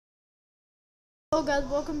Hello guys,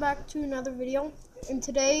 welcome back to another video, and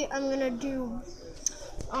today I'm gonna do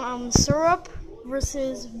syrup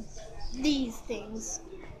versus these things.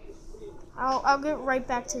 I'll get right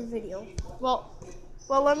back to the video. Well,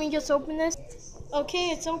 let me just open this. Okay,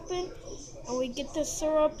 it's open, and we get the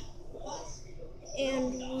syrup,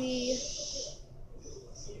 and we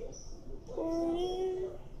pour it in.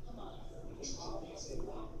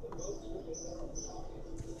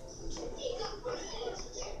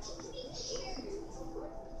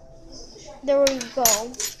 There we go.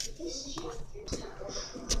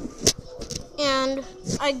 And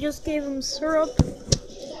I just gave him syrup.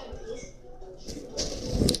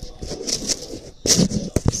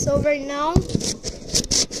 So right now,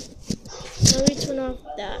 let me turn off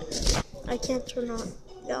that. I can't turn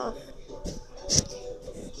it off.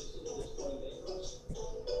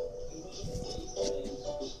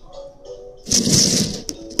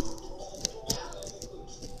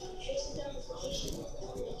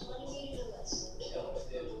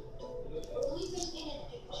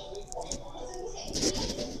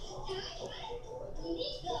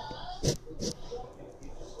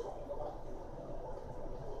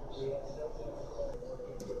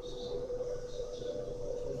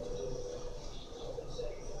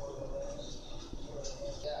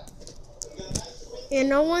 And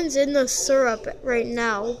no one's in the syrup right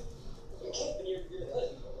now.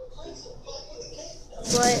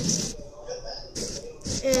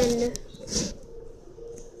 And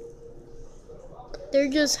they're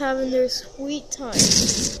just having their sweet time.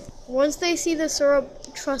 Once they see the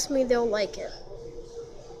syrup, trust me, they'll like it.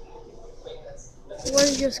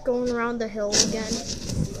 We're just going around the hill again.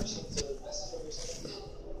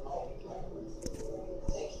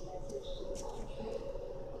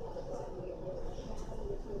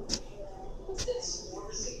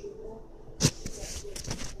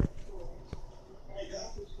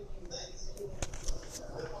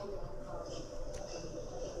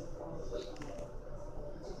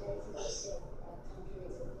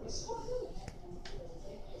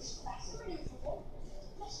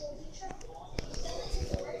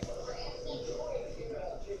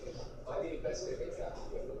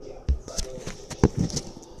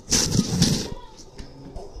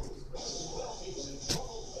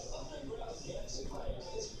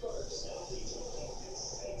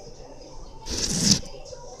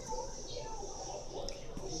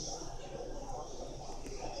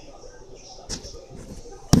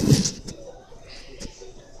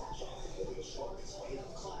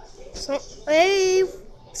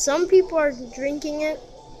 Some people are drinking it.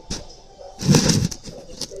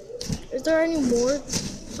 Is there any more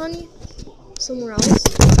honey? Somewhere else?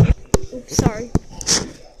 Oops, sorry.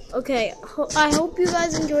 Okay, I hope you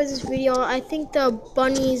guys enjoyed this video. I think the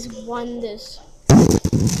bunnies won this.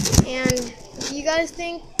 And if you guys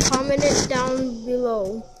think, comment it down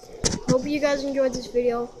below. Hope you guys enjoyed this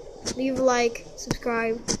video. Leave a like,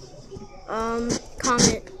 subscribe,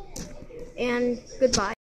 comment, and goodbye.